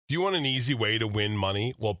Do you want an easy way to win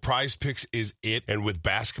money? Well, Prize Picks is it. And with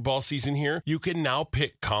basketball season here, you can now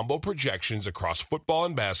pick combo projections across football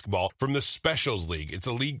and basketball from the Specials League. It's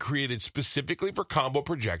a league created specifically for combo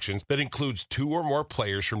projections that includes 2 or more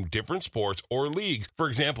players from different sports or leagues. For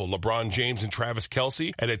example, LeBron James and Travis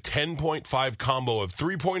Kelce at a 10.5 combo of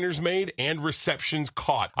 3-pointers made and receptions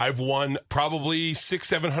caught. I've won probably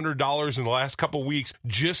 $600-700 in the last couple weeks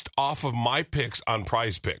just off of my picks on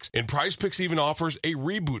Prize Picks. And Prize Picks even offers a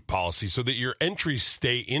reboot policy so that your entries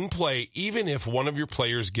stay in play even if one of your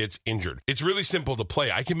players gets injured. It's really simple to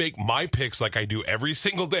play. I can make my picks like I do every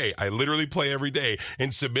single day. I literally play every day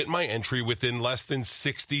and submit my entry within less than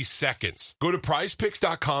 60 seconds. Go to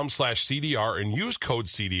prizepicks.com/CDR and use code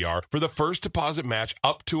CDR for the first deposit match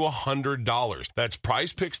up to $100. That's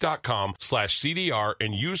prizepicks.com/CDR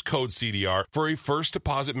and use code CDR for a first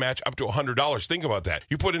deposit match up to $100. Think about that.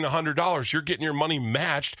 You put in $100, you're getting your money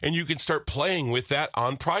matched, and you can start playing with that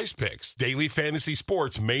on Prize Picks. Daily fantasy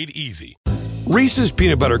sports made easy. Reese's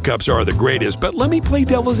peanut butter cups are the greatest, but let me play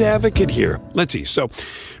devil's advocate here. Let's see. So,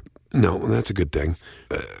 no, that's a good thing.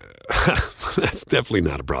 That's definitely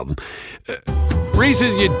not a problem.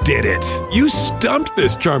 Reese's, you did it. You stumped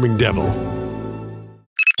this charming devil.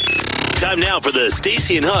 Time now for the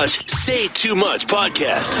Stacey and Hutch Say Too Much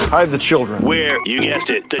podcast. Hide the children. Where, you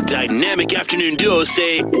guessed it, the dynamic afternoon duo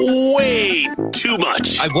say way too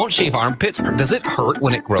much. I won't shave armpits. Does it hurt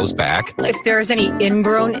when it grows back? If there's any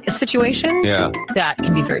ingrown situations, that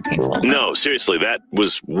can be very painful. No, seriously, that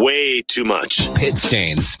was way too much. Pit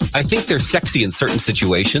stains. I think they're sexy in certain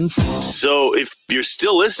situations. So if you're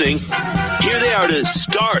still listening, here they are to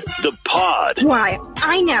start the pod. Why?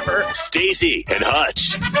 I never. Stacey and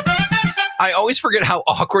Hutch. I always forget how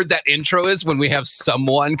awkward that intro is when we have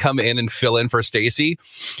someone come in and fill in for Stacey.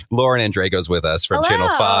 Lauren Andrego's with us from Channel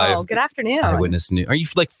 5. Good afternoon. Eyewitness News. Are you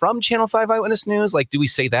like from Channel 5 Eyewitness News? Like, do we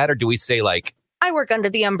say that or do we say like... I work under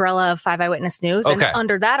the umbrella of 5 Eyewitness News. Okay. And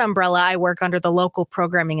under that umbrella, I work under the local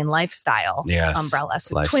programming and lifestyle umbrella.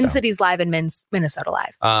 So Twin Cities Live and Minnesota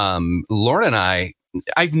Live. Lauren and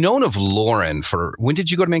I've known of Lauren for... When did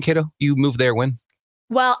you go to Mankato? You moved there when?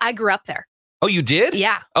 Well, I grew up there. Oh, you did?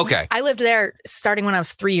 Yeah. Okay. I lived there starting when I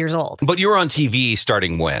was 3 years old. But you were on TV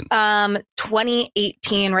starting when?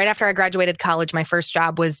 2018, right after I graduated college. My first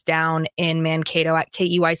job was down in Mankato at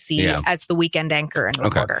KUIC as the weekend anchor and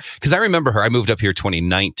reporter. Okay. Because I remember her. I moved up here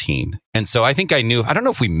 2019. And so I think I don't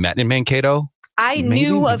know if we met in Mankato. I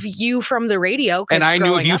knew of you from the radio. And I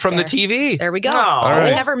knew of you from the TV. There we go.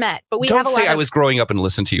 Right. We never met. But we don't have a lot say I was growing up and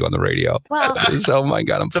listened to you on the radio. Well, oh my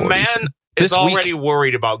God, I'm 40. The man is already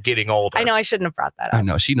worried about getting older. I know I shouldn't have brought that up. I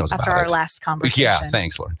know she knows about it. After our last conversation. Yeah,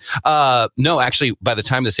 thanks, Lauren. No, actually, by the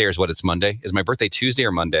time this airs, it's Monday? Is my birthday Tuesday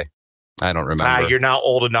or Monday? I don't remember. You're now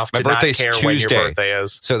old enough to not care when your birthday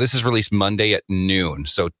is. So this is released Monday at noon.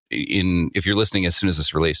 So if you're listening as soon as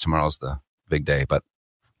this released, tomorrow's the big day. But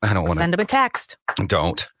I don't want to send him a text.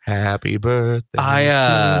 Don't. Happy birthday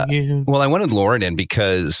to you. Well, I wanted Lauren in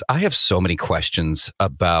because I have so many questions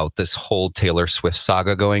about this whole Taylor Swift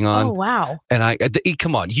saga going on. Oh, wow. And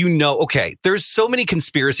come on, okay, there's so many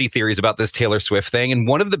conspiracy theories about this Taylor Swift thing. And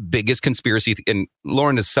one of the biggest conspiracy, and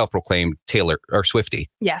Lauren is self-proclaimed Taylor or Swiftie.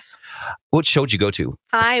 Yes. What show did you go to?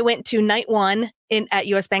 I went to night 1 at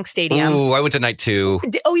US Bank Stadium. Ooh, I went to night 2.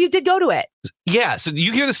 You did go to it? Yeah. So do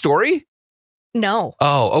you hear the story? No.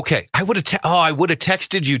 Oh, okay. I would have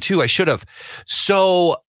texted you too. I should have.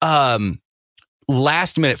 So,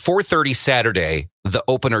 last minute, 4:30 Saturday, the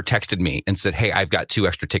opener texted me and said, "Hey, I've got 2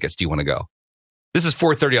 extra tickets. Do you want to go?" This is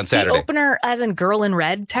 4:30 on Saturday. The opener, as in Girl in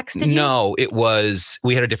Red, texted you? No,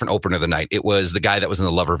 we had a different opener the night. It was the guy that was in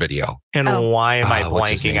the Lover video. And why am I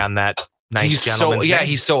blanking on that nice gentleman's name?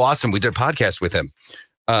 He's so awesome. We did a podcast with him.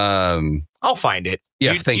 I'll find it.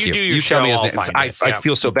 Yeah, thank you. You tell me his name. I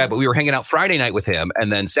feel so bad, but we were hanging out Friday night with him,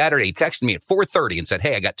 and then Saturday he texted me at 4:30 and said,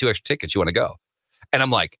 "Hey, I got 2 extra tickets. You want to go?" And I'm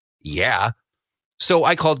like, "Yeah." So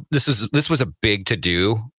I called. This was a big to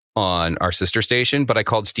do on our sister station, but I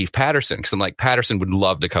called Steve Patterson because I'm like, Patterson would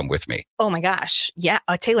love to come with me. Oh my gosh, yeah,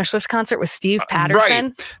 a Taylor Swift concert with Steve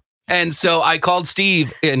Patterson. Right. And so I called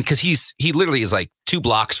Steve, and because he literally is like 2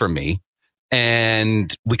 blocks from me.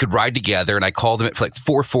 And we could ride together. And I called him at like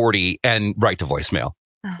 4:40 and write to voicemail.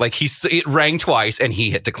 Like it rang twice and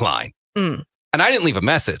he hit decline. And I didn't leave a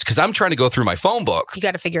message because I'm trying to go through my phone book. You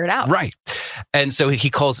got to figure it out. Right. And so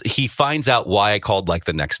he finds out why I called like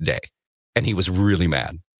the next day. And he was really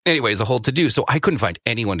mad. Anyways, a whole to do. So I couldn't find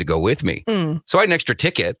anyone to go with me. So I had an extra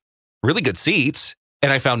ticket, really good seats.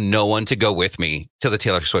 And I found no one to go with me to the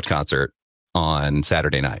Taylor Swift concert on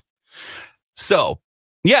Saturday night. So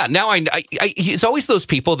yeah, now I it's always those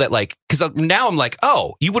people that like, because now I'm like,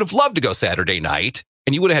 oh, you would have loved to go Saturday night.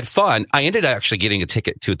 and you would have had fun. I ended up actually getting a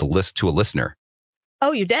ticket to a listener.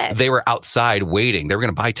 Oh, you did? They were outside waiting. They were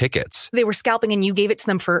going to buy tickets. They were scalping and you gave it to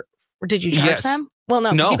them or did you charge them? Well,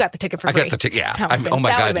 no, because you got the ticket for free. I got the ticket, yeah. Oh my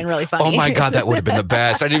God. That would have been really funny. Oh my God, that would have been the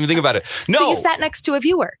best. I didn't even think about it. No. So you sat next to a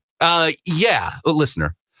viewer? Yeah, a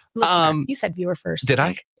listener. You said viewer first. Did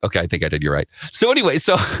I? Okay, I think I did. You're right. So anyway,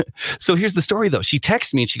 so here's the story though. She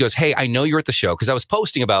texts me and she goes, "Hey, I know you're at the show," because I was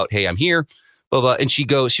posting about, "Hey, I'm here," blah, blah. And she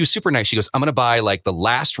was super nice. She goes, "I'm going to buy like the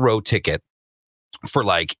last row ticket for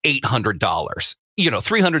like $800.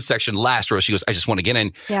 300 section last row." She goes, "I just want to get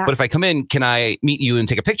in. Yeah. But if I come in, can I meet you and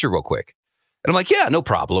take a picture real quick?" And I'm like, "Yeah, no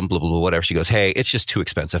problem, blah, blah, blah, whatever." She goes, "Hey, it's just too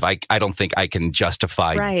expensive. I don't think I can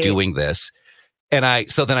justify doing this."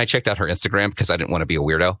 And so then I checked out her Instagram because I didn't want to be a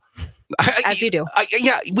weirdo. As you do.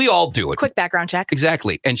 Yeah, we all do it. Quick background check.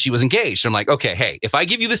 Exactly. And she was engaged. I'm like, okay, hey, if I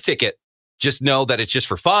give you this ticket, just know that it's just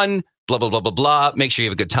for fun, blah, blah, blah, blah, blah. Make sure you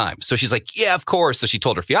have a good time. So she's like, yeah, of course. So she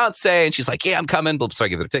told her fiance and she's like, yeah, I'm coming. So I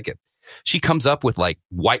give her a ticket. She comes up with like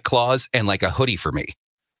White Claws and like a hoodie for me.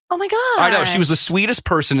 Oh my God. I know. She was the sweetest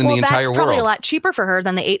person in the entire world. That's probably a lot cheaper for her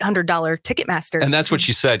than the $800 Ticketmaster. And that's what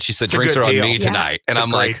she said. She said, drinks are on me tonight. And I'm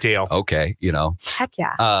like, deal. Okay, Heck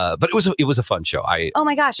yeah. But it was a fun show. Oh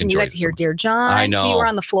my gosh. And you got to hear Dear John. I know. So you were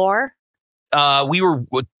on the floor? We were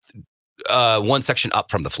one section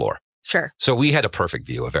up from the floor. Sure. So we had a perfect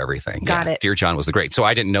view of everything. Got it. Dear John was the great. So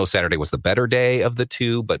I didn't know Saturday was the better day of the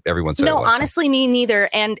two, but everyone said it was. No, honestly, me neither.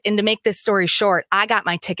 And to make this story short, I got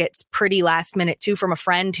my tickets pretty last minute too from a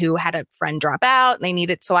friend who had a friend drop out. And they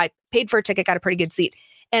needed, so I paid for a ticket, got a pretty good seat.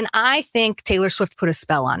 And I think Taylor Swift put a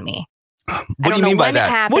spell on me. What do you mean by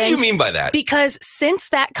that? What do you mean by that? Because since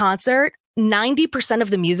that concert, 90% of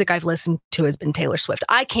the music I've listened to has been Taylor Swift.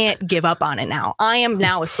 I can't give up on it now. I am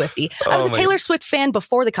now a Swiftie. I was a Taylor Swift fan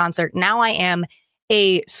before the concert. Now I am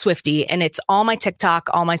a Swiftie, and it's all my TikTok,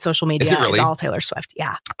 all my social media. Is it really? It's all Taylor Swift.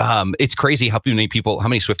 Yeah. It's crazy how many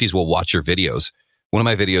Swifties will watch your videos. One of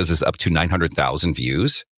my videos is up to 900,000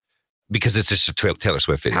 views because it's just a Taylor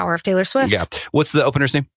Swift video. Power of Taylor Swift. Yeah. What's the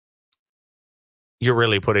opener's name? You're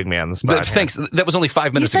really putting me on the spot. Thanks. That was only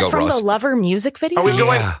 5 minutes ago, from Ross. the Lover music video?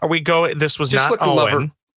 Are we going? This was just not Owen.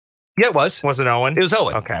 Lover. Yeah, it was. Was it Owen? It was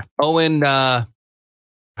Owen. Okay. Owen,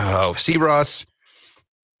 see Ross.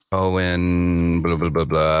 Owen, blah, blah, blah,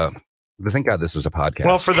 blah. Thank God this is a podcast.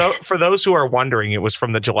 Well, for those who are wondering, it was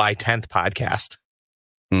from the July 10th podcast.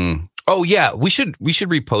 Oh, yeah. We should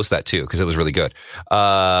repost that too, because it was really good.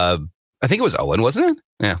 I think it was Owen, wasn't it?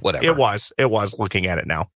 Yeah, whatever. It was looking at it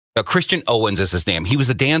now. Christian Owens is his name. He was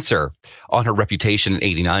a dancer on her Reputation in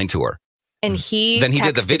 '89 tour. And he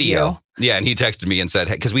did the video. Yeah, and he texted me and said,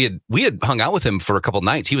 because we had hung out with him for a couple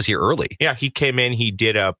nights. He was here early. Yeah, he came in. He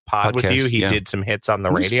did a podcast with you. He did some hits on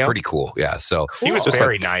the radio. Pretty cool. Yeah, so he was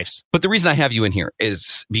very nice. But the reason I have you in here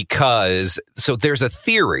is because there's a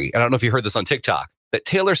theory. I don't know if you heard this on TikTok, that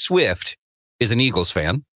Taylor Swift is an Eagles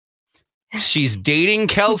fan. She's dating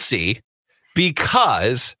Kelsey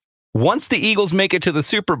because once the Eagles make it to the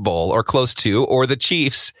Super Bowl or close to, or the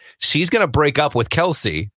Chiefs, she's going to break up with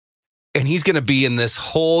Kelsey. And he's going to be in this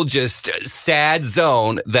whole just sad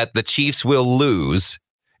zone that the Chiefs will lose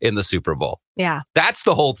in the Super Bowl. Yeah. That's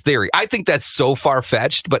the whole theory. I think that's so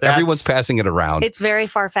far-fetched, but everyone's passing it around. It's very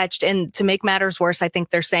far-fetched. And to make matters worse, I think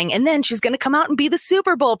they're saying, and then she's going to come out and be the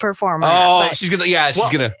Super Bowl performer. Oh, she's going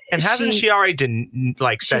to. And hasn't she already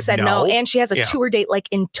said no? And she has a tour date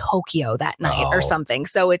in Tokyo that night or something.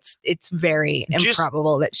 So it's very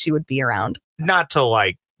improbable that she would be around. Not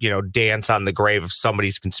to dance on the grave of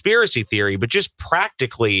somebody's conspiracy theory, but just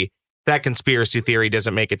practically that conspiracy theory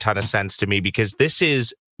doesn't make a ton of sense to me because this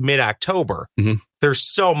is mid-October. Mm-hmm. There's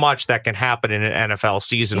so much that can happen in an NFL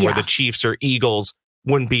season where the Chiefs or Eagles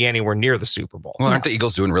wouldn't be anywhere near the Super Bowl. Well, aren't the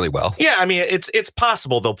Eagles doing really well? Yeah, I mean, it's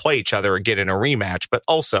possible they'll play each other again in a rematch, but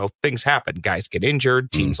also things happen. Guys get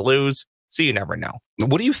injured, teams lose, so you never know.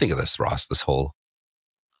 What do you think of this, Ross, this whole...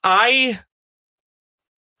 I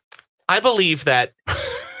believe that...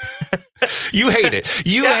 You hate it.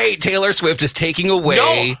 You hate Taylor Swift is taking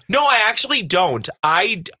away. No, I actually don't.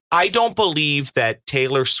 I don't believe that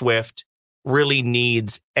Taylor Swift really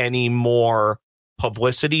needs any more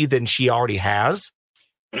publicity than she already has.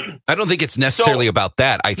 I don't think it's necessarily about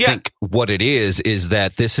that. I think what it is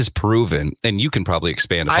that this is proven, and you can probably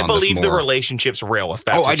expand upon this more. I believe the relationship's real, if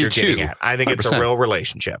that's what you're getting at. I think 100%. It's a real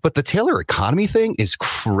relationship. But the Taylor economy thing is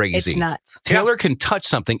crazy. It's nuts. Taylor can touch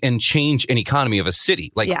something and change an economy of a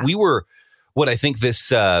city. We were, I think this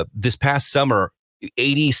past summer,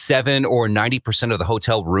 87 or 90% of the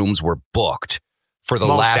hotel rooms were booked for the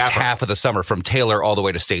last half of the summer from Taylor all the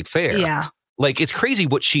way to State Fair. Yeah. It's crazy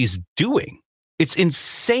what she's doing. It's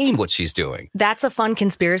insane what she's doing. That's a fun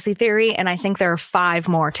conspiracy theory, and I think there are 5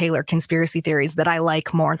 more Taylor conspiracy theories that I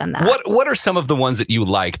like more than that. What are some of the ones that you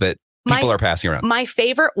like that people are passing around? My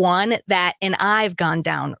favorite one and I've gone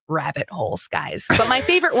down rabbit holes, guys, but my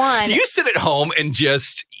favorite one. Do you sit at home and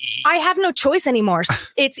just... I have no choice anymore.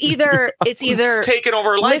 It's either it's taken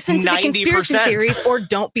over like listen to 90%. The conspiracy theories or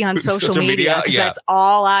don't be on social media because that's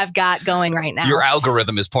all I've got going right now. Your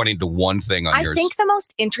algorithm is pointing to one thing on yours. I think the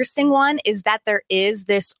most interesting one is that there is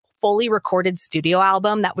this fully recorded studio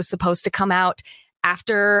album that was supposed to come out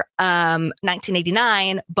after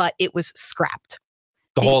 1989, but it was scrapped.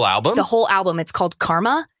 The whole album? The whole album. It's called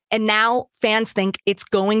Karma. And now fans think it's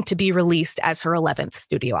going to be released as her 11th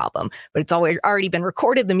studio album. But it's already been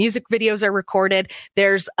recorded. The music videos are recorded.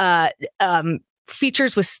 There's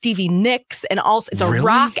features with Stevie Nicks. And also it's a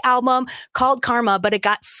rock album called Karma. But it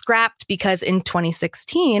got scrapped because in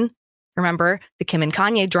 2016... remember, the Kim and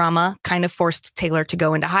Kanye drama kind of forced Taylor to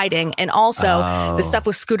go into hiding. And also the stuff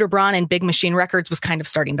with Scooter Braun and Big Machine Records was kind of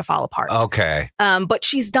starting to fall apart. Okay. But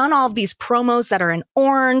she's done all of these promos that are in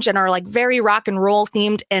orange and are like very rock and roll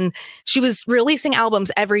themed. And she was releasing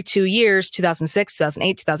albums every 2 years, 2006,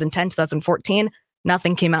 2008, 2010, 2014.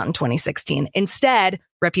 Nothing came out in 2016. Instead,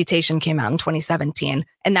 Reputation came out in 2017.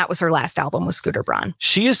 And that was her last album with Scooter Braun.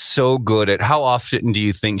 She is so good at how often do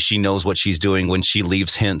you think she knows what she's doing when she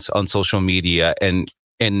leaves hints on social media and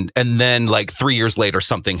then like 3 years later,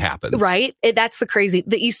 something happens. Right. That's the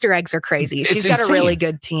Easter eggs are crazy. She's got a really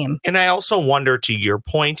good team. And I also wonder, to your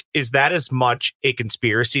point, is that as much a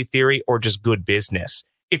conspiracy theory or just good business?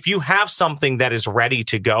 If you have something that is ready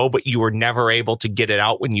to go, but you were never able to get it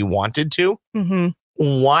out when you wanted to,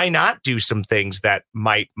 why not do some things that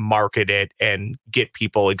might market it and get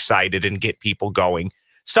people excited and get people going?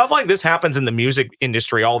 Stuff like this happens in the music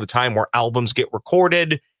industry all the time where albums get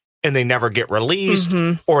recorded and they never get released,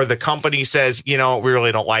 or the company says, we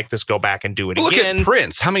really don't like this, go back and do it again. Look at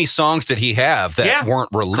Prince. How many songs did he have that weren't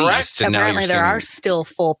released? Correct. And apparently there are still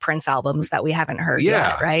full Prince albums that we haven't heard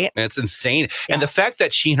yet, right? It's insane. Yeah. And the fact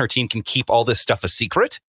that she and her team can keep all this stuff a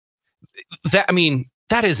secret,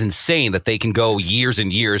 that is insane that they can go years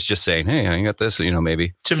and years just saying, hey, I got this,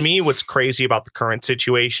 maybe. To me, what's crazy about the current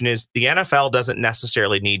situation is the NFL doesn't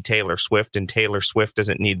necessarily need Taylor Swift and Taylor Swift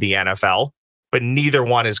doesn't need the NFL. But neither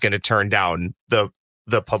one is going to turn down the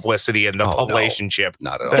publicity and the relationship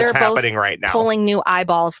that's happening right now. Pulling new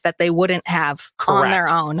eyeballs that they wouldn't have on their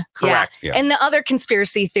own. Correct. Yeah. And the other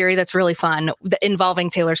conspiracy theory that's really fun involving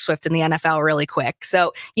Taylor Swift and the NFL really quick.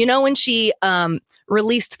 So, when she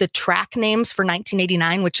released the track names for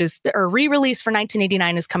 1989, re-release for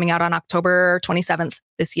 1989 is coming out on October 27th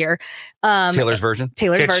this year. Taylor's version. She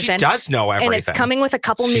does know everything. And it's coming with a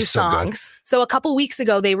couple new songs. So a couple weeks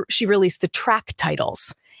ago, she released the track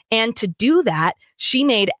titles. And to do that, she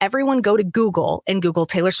made everyone go to Google and Google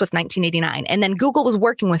Taylor Swift 1989. And then Google was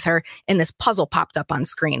working with her and this puzzle popped up on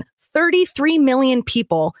screen. 33 million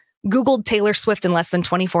people Googled Taylor Swift in less than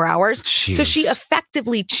 24 hours. Jeez. So she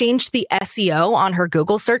effectively changed the SEO on her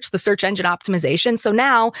Google search, the search engine optimization. So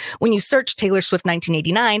now when you search Taylor Swift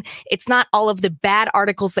 1989, it's not all of the bad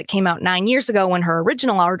articles that came out 9 years ago when her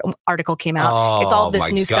original article came out. It's all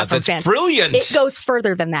this new stuff from fans. Brilliant. It goes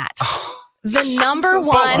further than that. The number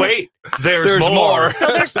one. But wait, there's more. So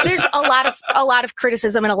there's a lot of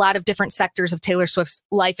criticism in a lot of different sectors of Taylor Swift's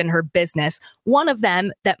life and her business. One of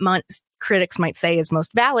them that critics might say is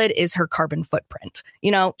most valid is her carbon footprint.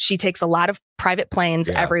 She takes a lot of private planes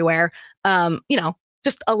everywhere.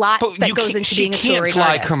 Just a lot that goes into being a touring artist. She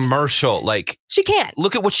can't fly commercial. She can't.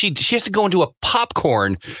 Look at what she has to go into a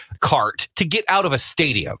popcorn cart to get out of a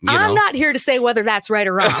stadium. I'm not here to say whether that's right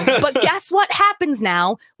or wrong, but guess what happens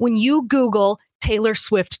now when you Google Taylor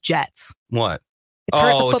Swift jets? What? It's her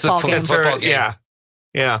at the football game. Football game.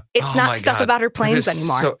 Yeah. It's not stuff about her planes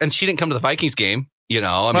anymore. And she didn't come to the Vikings game.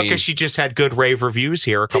 Because she just had good rave reviews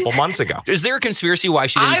here a couple months ago. Is there a conspiracy why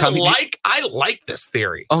she didn't come? I like this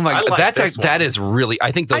theory. Oh my God, that is really.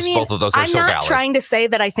 I think both of those are so valid. I'm not trying to say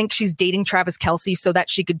that I think she's dating Travis Kelce so that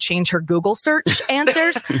she could change her Google search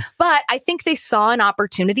answers, but I think they saw an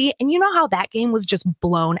opportunity, and you know how that game was just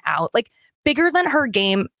blown out, bigger than her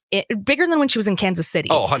game. Bigger than when she was in Kansas City.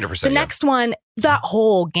 Oh, 100%. The next one, that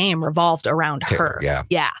whole game revolved around her.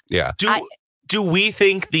 Yeah. Do we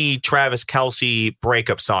think the Travis Kelce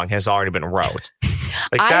breakup song has already been wrote?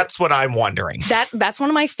 That's what I'm wondering. That's one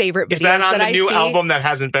of my favorite videos. Is that on the new album that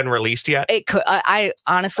hasn't been released yet? It could. I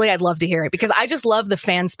honestly, I'd love to hear it because I just love the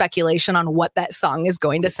fan speculation on what that song is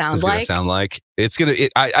going to sound like. It's gonna.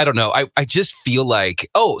 I don't know. I just feel like.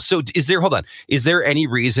 Oh, so is there? Hold on. Is there any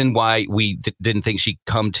reason why we didn't think she'd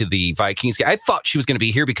come to the Vikings game? I thought she was going to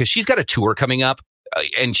be here because she's got a tour coming up.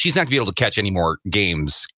 and she's not going to be able to catch any more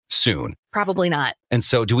games soon. Probably not. And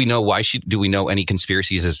so do we know any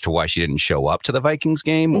conspiracies as to why she didn't show up to the Vikings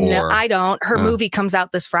game? Or? No, I don't. Her movie comes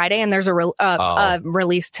out this Friday and there's a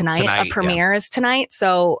release tonight. A premiere is tonight.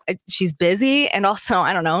 So she's busy. And also,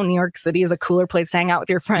 I don't know, New York City is a cooler place to hang out with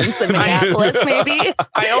your friends than Minneapolis, maybe.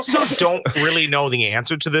 I also don't really know the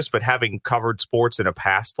answer to this, but having covered sports in a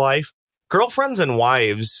past life, girlfriends and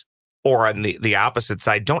wives, or on the opposite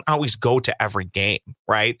side, don't always go to every game,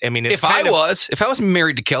 right? I mean, if I was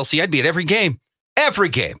married to Kelsey, I'd be at every game. Every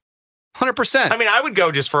game. 100%. I mean, I would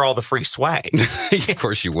go just for all the free swag. Of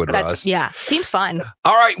course you would, Russ. Yeah, seems fun.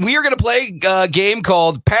 All right, we are going to play a game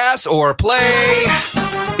called Pass or Play.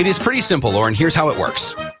 It is pretty simple, Lauren. Here's how it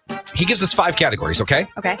works. He gives us 5 categories, okay?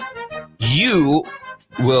 Okay. You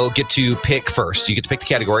will get to pick first. You get to pick the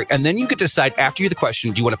category, and then you get to decide after you the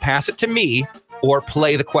question, do you want to pass it to me or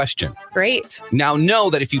play the question? Great. Now, know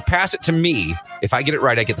that if you pass it to me, if I get it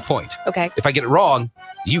right, I get the point. Okay. If I get it wrong,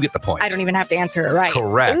 you get the point. I don't even have to answer it right.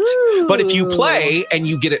 Correct. Ooh. But if you play and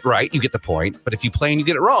you get it right, you get the point. But if you play and you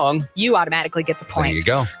get it wrong, you automatically get the point. There you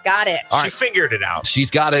go. Got it. All right. She figured it out. She's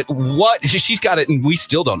got it. What? She's got it, and we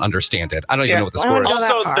still don't understand it. I don't even know what the score is.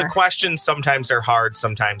 Also, the questions sometimes are hard,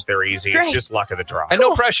 sometimes they're easy. Great. It's just luck of the draw. And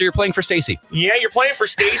no pressure. You're playing for Stacy. Yeah, you're playing for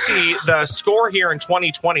Stacy. The score here in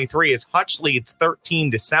 2023 is Hutch leads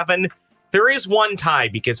 13-7. There is one tie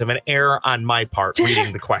because of an error on my part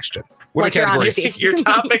reading the question. What are categories? Your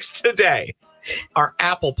topics today are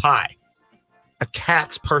apple pie, a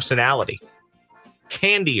cat's personality,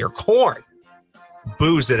 candy or corn,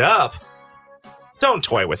 booze it up, don't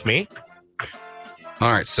toy with me.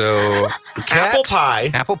 All right, so apple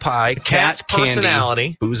pie, cat's personality,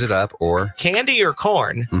 candy, booze it up, or candy or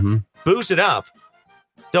corn, booze it up,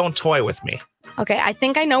 don't toy with me. Okay, I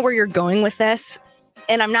think I know where you're going with this.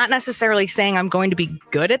 And I'm not necessarily saying I'm going to be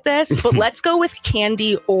good at this, but let's go with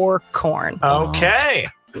candy or corn. Okay.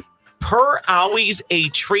 Per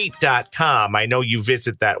alwaysaTreat.com. I know you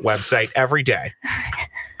visit that website every day.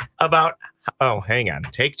 Hang on.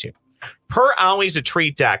 Take 2. Per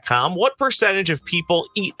alwaysaTreat.com, what percentage of people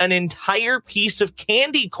eat an entire piece of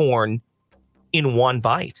candy corn in one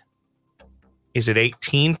bite? Is it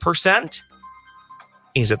 18%?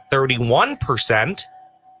 Is it 31%?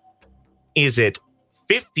 Is it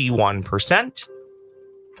 51%?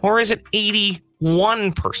 Or is it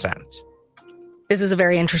 81%? This is a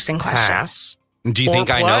very interesting question. Pass. Do you think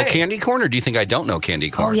I know candy corn, or do you think I don't know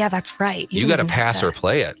candy corn? Oh, yeah, that's right. You got to pass or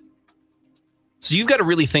play it. So you've got to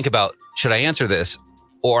really think about, should I answer this,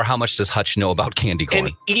 or how much does Hutch know about candy corn?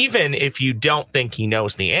 And even if you don't think he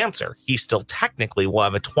knows the answer, he still technically will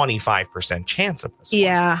have a 25% chance of this.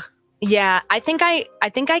 Yeah. One. Yeah, I think I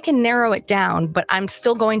can narrow it down, but I'm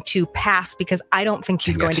still going to pass because I don't think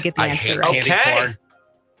he's going to get the answer right. Candy corn.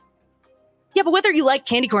 Yeah, but whether you like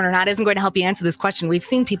candy corn or not isn't going to help you answer this question. We've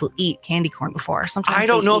seen people eat candy corn before. Sometimes I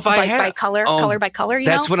don't know if I have by color by color.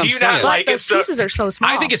 That's what I'm saying. Do you not like those pieces are so small.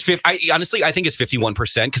 I think it's honestly, I think it's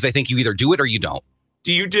 51% because I think you either do it or you don't.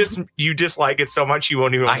 Do you dislike it so much you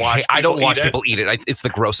won't even watch? I don't watch people eat it. It's the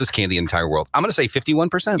grossest candy in the entire world. I'm going to say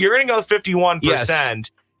 51%. You're going to go with 51%. Yes.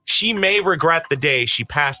 She may regret the day she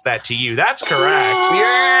passed that to you. That's correct. Oh,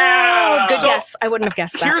 yeah. Good guess. I wouldn't have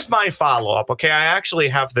guessed that. Here's my follow-up, okay? I actually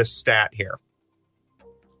have this stat here.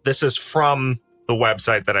 This is from the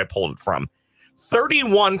website that I pulled it from.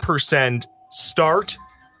 31% start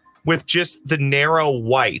with just the narrow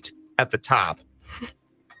white at the top.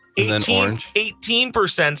 And then orange.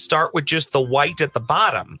 18% start with just the white at the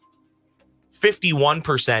bottom.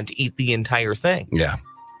 51% eat the entire thing. Yeah.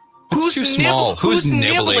 Who's too small? Who's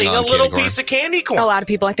nibbling on a little candy corn? piece of candy corn? A lot of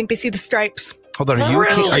people. I think they see the stripes. Hold on.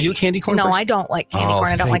 Are you a candy corn No, person? I don't like candy corn.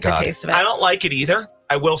 I don't like the taste of it. I don't like it either.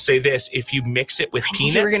 I will say this: if you mix it with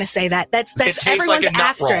peanuts, you were going to say that. That's everyone's like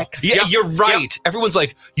asterisk. Yeah, you're right. Yep. Everyone's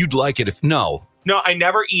like, you'd like it if no. No, I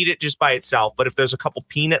never eat it just by itself. But if there's a couple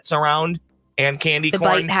peanuts around and candy corn,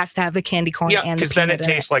 the bite has to have the candy corn. Yeah, and because then it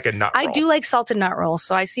tastes like a nut roll. I do like salted nut rolls,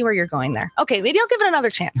 so I see where you're going there. Okay, maybe I'll give it another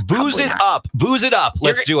chance. Booze it up. Booze it up.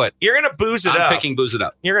 Let's do it. You're going to booze it up. I'm picking booze it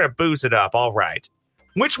up. You're going to booze it up. All right.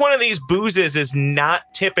 Which one of these boozes is not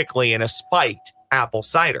typically in a spiked apple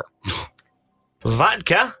cider?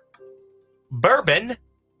 Vodka, bourbon,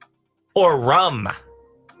 or rum?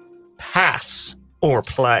 Pass or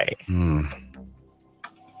play?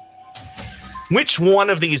 Which one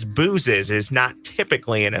of these boozes is not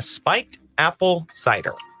typically in a spiked apple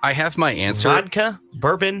cider? I have my answer. Vodka,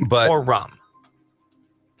 bourbon, or rum?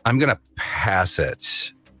 I'm going to pass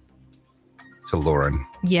it to Lauren.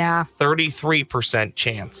 Yeah. 33%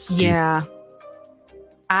 chance. Yeah.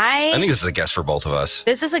 I think this is a guess for both of us.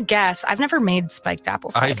 This is a guess. I've never made spiked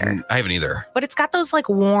apple cider. I haven't either. But it's got those like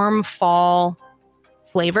warm fall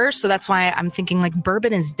flavors. So that's why I'm thinking like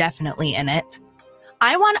bourbon is definitely in it.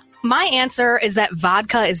 My answer is that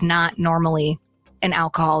vodka is not normally an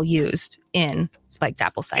alcohol used in spiked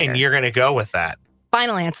apple cider. And you're going to go with that.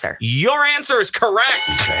 Final answer. Your answer is correct.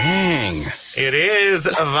 Dang. It is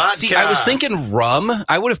vodka. See, I was thinking rum.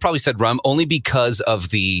 I would have probably said rum only because of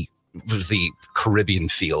the Caribbean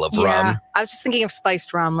feel of rum. I was just thinking of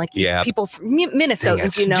spiced rum. Like people,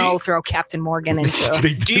 Minnesotans, throw Captain Morgan into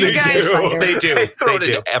They do. They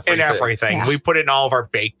do. In everything. Yeah. We put it in all of our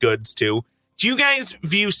baked goods too. Do you guys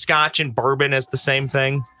view scotch and bourbon as the same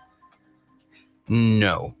thing?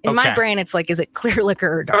 No. In my brain, it's like, is it clear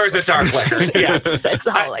liquor or dark Or is it dark liquor? Yeah. That's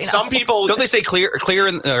all I know. Some people... Don't they say clear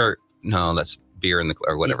in... Or, no, that's beer in the...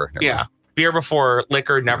 Or whatever. Yeah. Beer before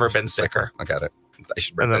liquor, never been sicker. I got it. I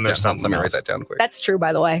should write And then that there's down. something Let me write else. that down quick. That's true,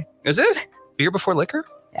 by the way. Is it? Beer before liquor?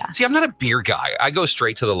 Yeah. See, I'm not a beer guy. I go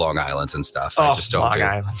straight to the Long Islands and stuff. I just don't Long do.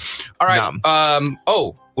 Island. All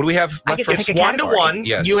right. What do we have I left? get to It's pick a 1-1.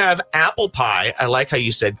 Yes. You have apple pie. I like how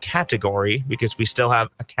you said category because we still have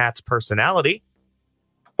a cat's personality.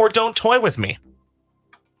 Or don't toy with me.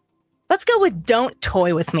 Let's go with don't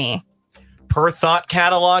toy with me. Per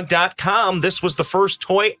thoughtcatalog.com, this was the first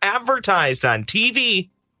toy advertised on TV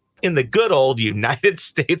in the good old United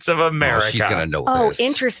States of America. Oh, she's going to know Oh, this.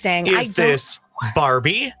 interesting. Is this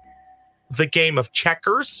Barbie, the game of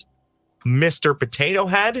checkers, Mr. Potato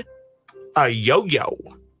Head, a yo-yo?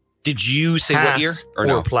 Did you say what year? Or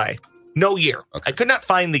no? play? No year. Okay. I could not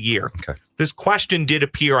find the year. Okay. This question did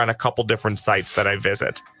appear on a couple different sites that I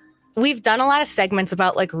visit. We've done a lot of segments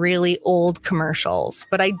about like really old commercials,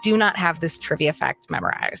 but I do not have this trivia fact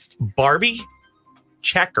memorized. Barbie,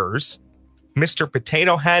 checkers, Mr.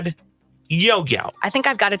 Potato Head, yo-yo. I think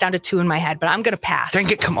I've got it down to 2 in my head, but I'm going to pass. Dang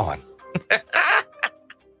it, come on.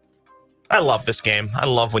 I love this game. I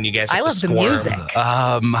love when you guys I hit love the squirm. music.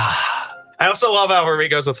 I also love how everybody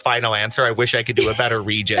goes with final answer. I wish I could do a better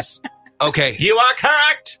Regis. Okay. You are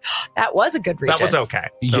correct. That was a good Regis. That was okay.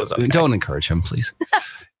 That was okay. Don't encourage him, please.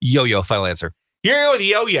 Yo-yo, final answer. You're going with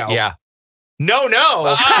yo-yo. Yeah. No.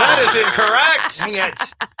 That is incorrect. Dang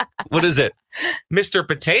it. What is it? Mr.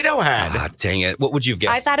 Potato Head. Ah, dang it. What would you have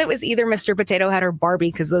guessed? I thought it was either Mr. Potato Head or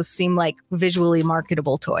Barbie because those seem like visually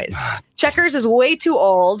marketable toys. Checkers is way too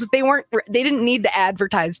old. They didn't need to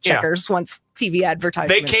advertise Checkers once TV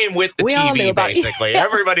advertisements. They came with the We all knew TV, about- basically. Yeah.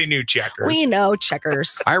 Everybody knew Checkers. We know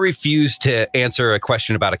Checkers. I refuse to answer a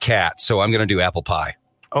question about a cat, so I'm going to do apple pie.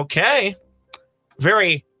 Okay.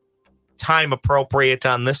 Very time appropriate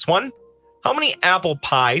on this one. How many apple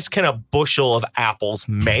pies can a bushel of apples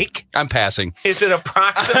make? I'm passing. Is it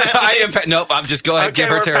approximately? Nope, I'm just go ahead. Okay, Give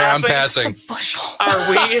her we're to her. I'm passing. passing. Are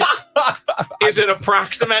we? Is it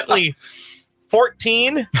approximately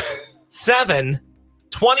 14, 7,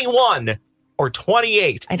 21, or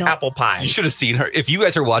 28 I don't- apple pies? You should have seen her. If you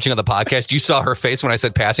guys are watching on the podcast, you saw her face when I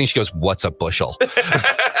said passing. She goes, "What's a bushel?"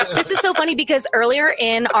 This is so funny because earlier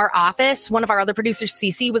in our office, one of our other producers,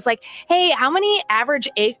 Cece, was like, "Hey, how many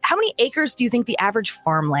acres do you think the average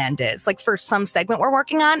farmland is?" Like for some segment we're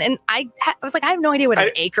working on, and I was like, "I have no idea what an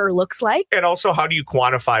acre looks like." And also, how do you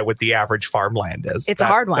quantify what the average farmland is? It's a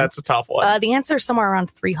hard one. That's a tough one. The answer is somewhere around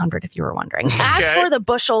 300, if you were wondering. As for the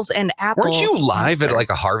bushels and apples, Weren't you live at answer, like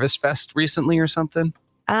a Harvest Fest recently or something?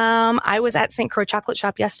 I was at St. Croix Chocolate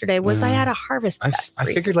Shop yesterday. Was I at a Harvest Fest? I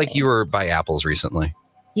figured like recently? you were by apples recently.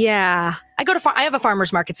 Yeah, I go to. I have a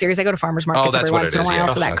farmers market series. I go to farmers markets that's every what once it in a is, while,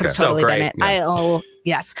 yeah. so that could have So totally been great, it.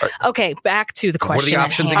 Yes. Okay, back to the What are the question. at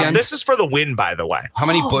options hand. again? This is for the win, by the way. How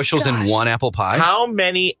many Oh, bushels in gosh. one apple pie? How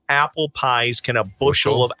many apple pies can a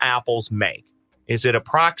bushel of apples make? Is it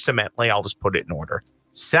approximately, I'll just put it in order,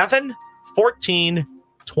 7, 14,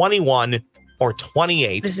 21, or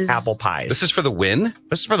 28 This is- apple pies? This is for the win?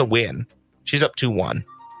 This is for the win. She's up 2-1.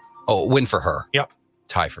 Oh, win for her. Yep.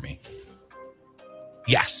 Tie for me.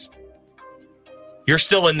 Yes. You're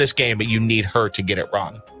still in this game, but you need her to get it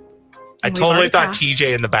wrong. I We've totally already thought passed.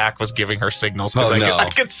 TJ in the back was giving her signals because Oh, no. I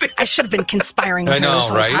could see I should have been conspiring with I know, her this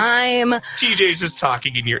whole right? time. TJ's just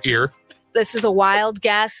talking in your ear. This is a wild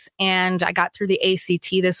guess, and I got through the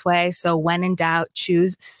ACT this way. So when in doubt,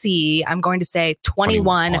 choose C. I'm going to say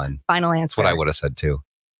 21. 21. Final That's answer. what I would have said too.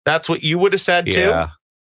 That's what you would have said too? Yeah.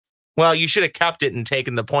 Well, you should have kept it and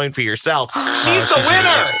taken the point for yourself. She's the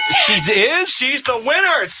winner. She is? She's the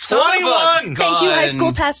winner. It's Son of a 21. gun. Thank you, high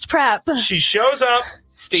school test prep. She shows up.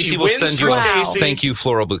 Stacey will send you a thank you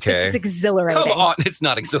floral bouquet. This is exhilarating. Come on, it's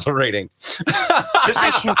not exhilarating.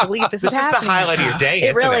 I can't believe this is happening. The highlight of your day,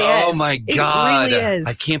 It really is. Oh my God. It really is.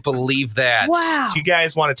 I can't believe that. Wow. Do you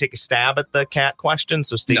guys want to take a stab at the cat question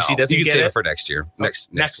so Stacey doesn't you can get save it? it for next year.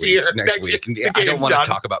 Next year. week. I don't want to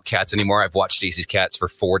talk about cats anymore. I've watched Stacey's cats for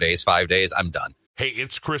 4 days, 5 days. I'm done. Hey,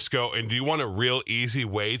 it's Crisco, and do you want a real easy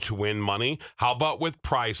way to win money? How about with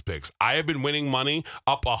Prize Picks? I have been winning money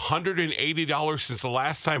up $180 since the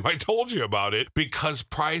last time I told you about it because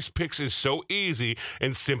Prize Picks is so easy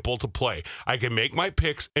and simple to play. I can make my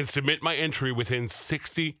picks and submit my entry within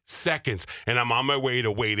 60 seconds, and I'm on my way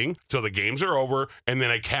to waiting till the games are over, and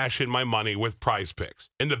then I cash in my money with Prize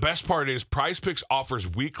Picks. And the best part is Prize Picks offers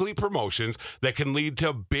weekly promotions that can lead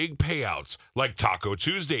to big payouts, like Taco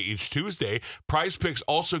Tuesday each Tuesday. Prize Picks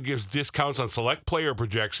also gives discounts on select player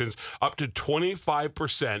projections up to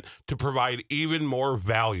 25% to provide even more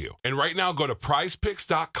value. And right now, go to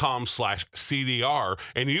prizepicks.com/CDR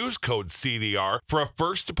and use code CDR for a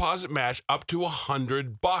first deposit match up to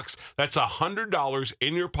 $100. That's $100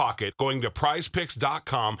 in your pocket going to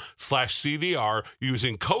prizepicks.com/CDR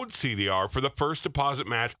using code CDR for the first deposit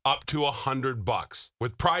match up to $100.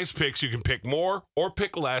 With Prize Picks, you can pick more or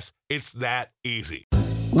pick less. It's that easy.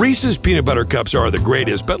 Reese's peanut butter cups are the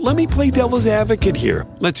greatest, but let me play devil's advocate here.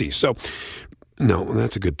 Let's see. So, no,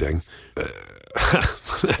 that's a good thing.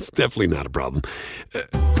 That's definitely not a problem.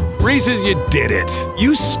 Reese's, you did it.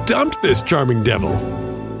 You stumped this charming devil.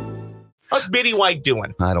 How's Biddy White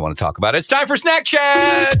doing? I don't want to talk about it. It's time for Snack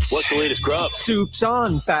Chat. What's the latest grub? Soup's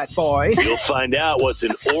on, fat boy. You'll find out what's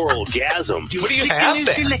an oral gasm. What do you have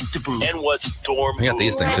there? And what's dorm I got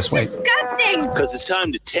these things. Just wait. Disgusting. Because it's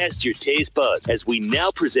time to test your taste buds as we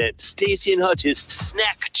now present Stacey and Hutch's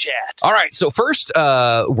Snack Chat. All right. So first,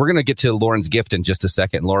 we're going to get to Lauren's gift in just a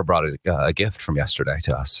second. Laura brought a gift from yesterday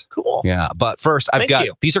to us. Cool. Yeah. But first,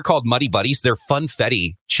 these are called Muddy Buddies. They're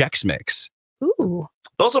Funfetti Chex Mix. Ooh.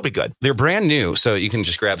 Those will be good. They're brand new, so you can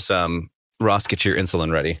just grab some. Ross, get your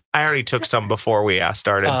insulin ready. I already took some before we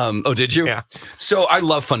started. Oh, did you? Yeah. So I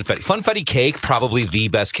love Funfetti. Funfetti cake, probably the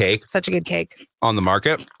best cake Such a good cake. on the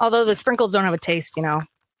market. Although the sprinkles don't have a taste, you know.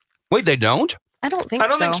 Wait, they don't? I don't think so. I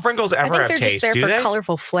don't think sprinkles ever have they're taste, just there do for they?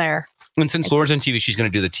 colorful flair. And since Laura's on TV, she's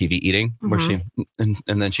going to do the TV eating, where she and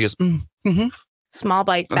then she goes, Small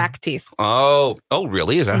bite back teeth. Oh,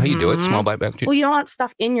 really? Is that how you do it? Mhm. Small bite back teeth? Well, you don't want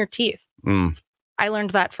stuff in your teeth. Mm. I learned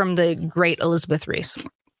that from the great Elizabeth Reese.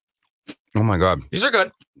 Oh my God. These are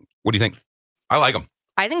good. What do you think? I like them.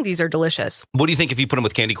 I think these are delicious. What do you think if you put them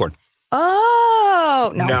with candy corn?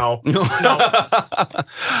 Oh, no. No.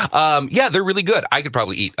 Yeah, they're really good. I could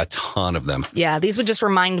probably eat a ton of them. Yeah, these would just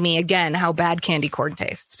remind me again how bad candy corn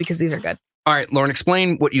tastes because these are good. All right, Lauren,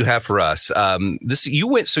 explain what you have for us. You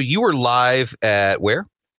were live at where?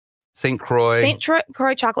 St. Croix. St.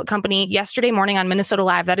 Croix Chocolate Company yesterday morning on Minnesota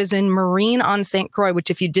Live. That is in Marine on St. Croix, which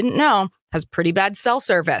if you didn't know, has pretty bad cell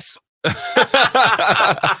service. But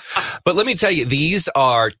let me tell you, these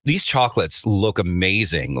chocolates look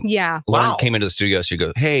amazing. Yeah. Lauren came into the studio. She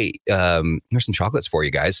goes, "Hey, here's some chocolates for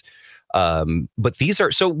you guys." But these are,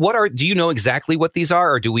 do you know exactly what these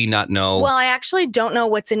are, or do we not know? Well, I actually don't know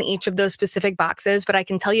what's in each of those specific boxes, but I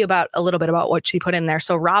can tell you a little bit about what she put in there.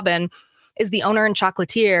 So Robin is the owner and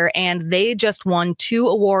chocolatier, and they just won 2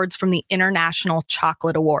 awards from the International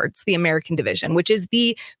Chocolate Awards, the American division, which is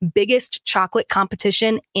the biggest chocolate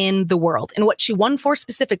competition in the world. And what she won for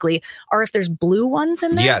specifically are if there's blue ones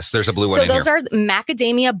in there. Yes, there's a blue one in in here. So those are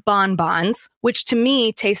macadamia bonbons, which to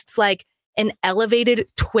me tastes like an elevated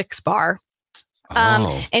Twix bar.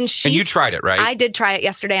 And you tried it, right? I did try it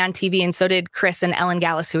yesterday on TV, and so did Chris and Ellen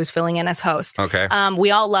Gallus, who was filling in as host. Okay.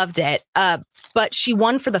 We all loved it. But she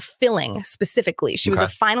won for the filling specifically. She was a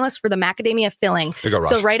finalist for the macadamia filling. There you go,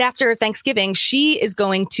 so Ross. right after Thanksgiving, she is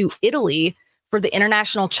going to Italy for the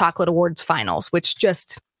International Chocolate Awards finals, which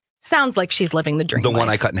just sounds like she's living the dream. The one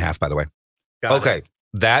I life. cut in half, by the way. Got it.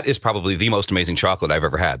 That is probably the most amazing chocolate I've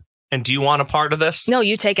ever had. And do you want a part of this? No,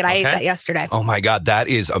 you take it. I ate that yesterday. Oh my God, that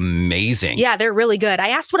is amazing. Yeah, they're really good. I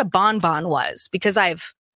asked what a bonbon was because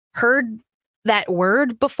I've heard that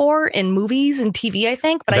word before in movies and TV, I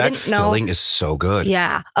think, but I didn't know. That filling is so good.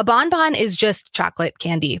 Yeah. A bonbon is just chocolate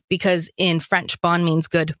candy because in French, bon means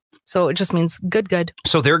good. So it just means good.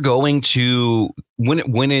 So they're going to,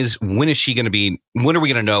 when is she going to be, when are we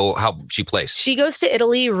going to know how she placed? She goes to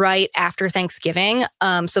Italy right after Thanksgiving.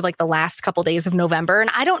 So like the last couple days of November. And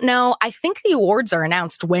I don't know, I think the awards are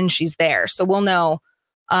announced when she's there. So we'll know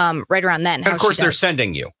right around then. And of course they're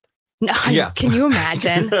sending you. No, Can you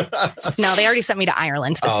imagine? No, they already sent me to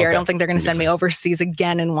Ireland this year. I don't think they're going to send me overseas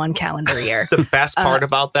again in one calendar year. The best part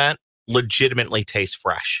about that, legitimately tastes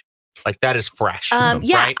fresh. Like that is fresh.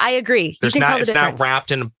 Yeah, right? I agree. You can tell the it's difference. not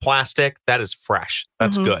wrapped in plastic. That is fresh.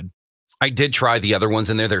 That's good. I did try the other ones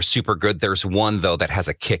in there. They're super good. There's one though that has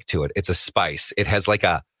a kick to it. It's a spice. It has like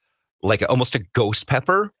almost a ghost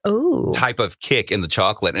pepper type of kick in the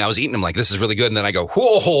chocolate. And I was eating them like, this is really good. And then I go,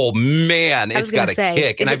 whoa, man, it's got a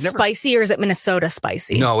kick. Is and it spicy or is it Minnesota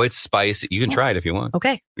spicy? No, it's spicy. You can try it if you want.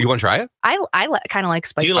 Okay. You want to try it? I kind of like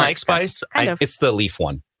spicy. Do you like spice? Kind of. It's the leaf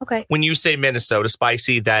one. Okay. When you say Minnesota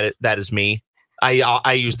spicy, that is me.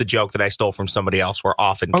 I use the joke that I stole from somebody else where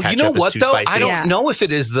often ketchup you know what, is too though? spicy. I don't know if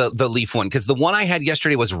it is the leaf one because the one I had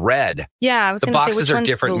yesterday was red. Yeah, I was going to say, which boxes are one's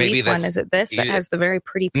different. the Maybe leaf that's one? Is it this that has the very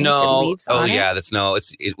pretty painted no. leaves on it? Yeah,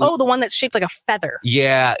 the one that's shaped like a feather.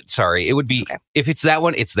 Yeah, sorry. It would be if it's that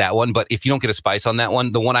one, it's that one. But if you don't get a spice on that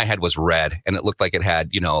one, the one I had was red, and it looked like it had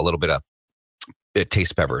a little bit of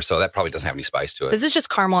taste pepper. So that probably doesn't have any spice to it. This is just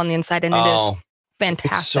caramel on the inside, and it is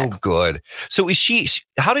fantastic. It's so good. So is she?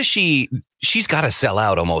 How does she? She's got to sell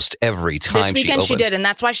out almost every time. This weekend she did, and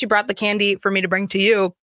that's why she brought the candy for me to bring to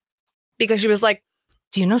you, because she was like,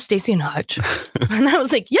 "Do you know Stacy and Hutch?" And I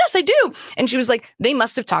was like, "Yes, I do." And she was like, "They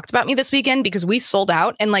must have talked about me this weekend because we sold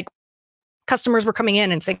out, and like customers were coming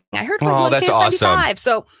in and saying, I heard we're on that's KS95." awesome.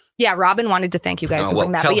 So yeah, Robin wanted to thank you guys for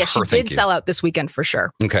bringing that. But yeah, she did sell out this weekend for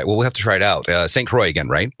sure. Okay, well, we'll have to try it out. St. Croix again,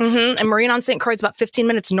 right? Mm-hmm. And Marine on St. Croix is about 15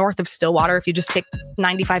 minutes north of Stillwater if you just take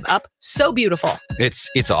 95 up. So beautiful.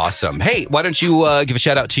 It's awesome. Hey, why don't you give a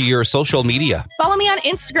shout out to your social media? Follow me on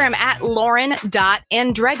Instagram at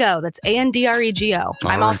Lauren.Andrego. That's Andrego.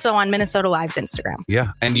 I'm also on Minnesota Live's Instagram.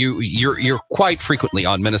 Yeah, and you're quite frequently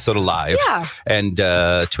on Minnesota Live. Yeah. And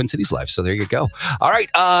Twin Cities Live. So there you go. All right.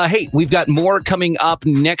 Hey, we've got more coming up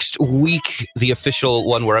next week, the official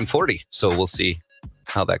one where I'm 40. So we'll see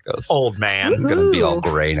how that goes. Old man. I'm going to be all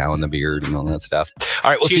gray now in the beard and all that stuff.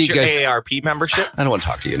 All right, we'll see you guys. AARP membership? I don't want to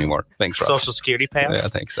talk to you anymore. Thanks, Ross. Social Security payout? Yeah,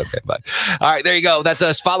 thanks. Okay, bye. All right, there you go. That's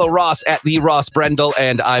us. Follow Ross at the Ross Brendel,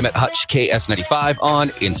 and I'm at Hutch KS95 on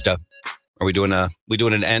Insta. Are we doing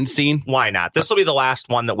an end scene? Why not? This will be the last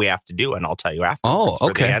one that we have to do, and I'll tell you after. Oh,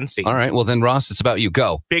 okay. For the end scene. All right. Well, then, Ross, it's about you.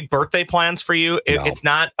 Go. Big birthday plans for you? No. It's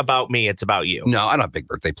not about me. It's about you. No, I don't have big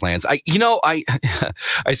birthday plans. I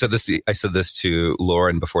said this to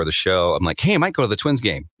Lauren before the show. I'm like, hey, I might go to the Twins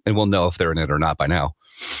game, and we'll know if they're in it or not by now.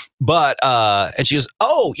 But and she goes,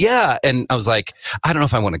 oh yeah, and I was like, I don't know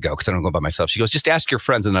if I want to go because I don't go by myself. She goes, just ask your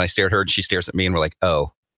friends, and then I stare at her, and she stares at me, and we're like,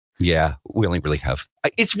 oh. Yeah, we only really have.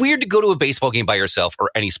 It's weird to go to a baseball game by yourself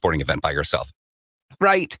or any sporting event by yourself.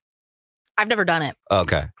 Right. I've never done it.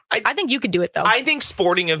 Okay. I think you could do it, though. I think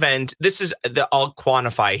sporting event, I'll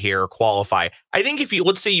quantify here or qualify. I think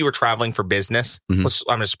let's say you were traveling for business.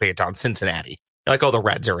 I'm just paying down Cincinnati. You're like, oh, the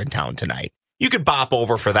Reds are in town tonight. You could bop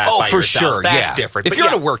over for that. Oh, by for yourself. sure. That's different. If you're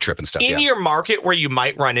on a work trip and stuff. In your market where you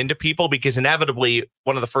might run into people, because inevitably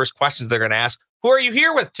one of the first questions they're going to ask, who are you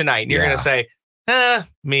here with tonight? And you're going to say,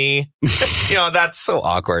 me. That's so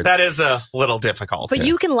awkward. That is a little difficult. But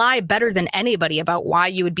you can lie better than anybody about why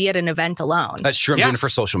you would be at an event alone. That's true. I'm doing it for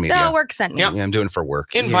social media. No, work sent me. Yeah, I'm doing it for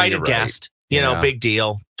work. Invited guest. Big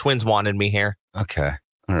deal. Twins wanted me here. Okay.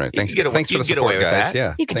 All right. Thanks for the get away support, with guys. that.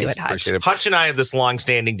 Yeah. You can do it, Hutch. Hutch and I have this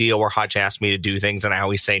long-standing deal where Hutch asks me to do things, and I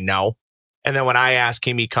always say no. And then when I ask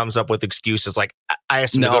him, he comes up with excuses like, I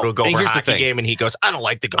asked him to go to a Gopher hockey game, and he goes, I don't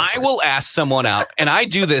like the Gophers. I will ask someone out, and I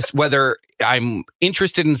do this whether I'm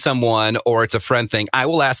interested in someone or it's a friend thing. I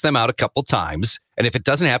will ask them out a couple times, and if it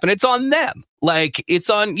doesn't happen, it's on them. Like, it's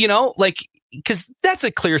on, because that's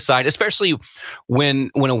a clear sign, especially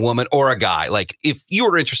when a woman or a guy, like if you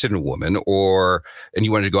were interested in a woman and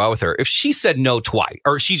you wanted to go out with her, if she said no twice,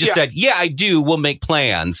 or she just said, yeah, I do, we'll make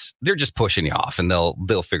plans, they're just pushing you off and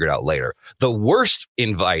they'll figure it out later. The worst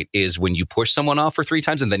invite is when you push someone off for 3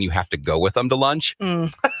 times and then you have to go with them to lunch.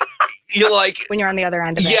 You're like, when you're on the other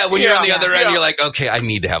end of it. Yeah, when you're on the other end, you're like, okay, I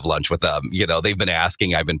need to have lunch with them. They've been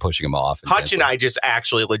asking, I've been pushing them off. Hutch and I just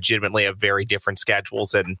actually legitimately have very different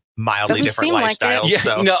schedules and mildly Doesn't different seem lifestyles. like it.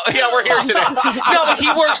 So Yeah, we're here today. No, but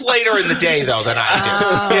he works later in the day though than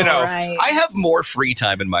I do. Right. I have more free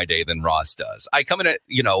time in my day than Ross does. I come in at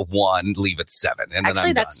 1, leave at 7, and actually then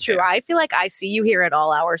I'm that's done. true. Yeah. I feel like I see you here at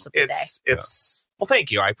all hours of the day. It's well,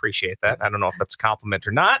 thank you. I appreciate that. I don't know if that's a compliment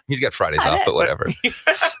or not. He's got Fridays off, but whatever.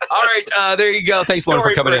 All right, there you go. Thanks, Lauren,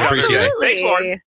 for coming in. Appreciate it. Thanks, Lauren.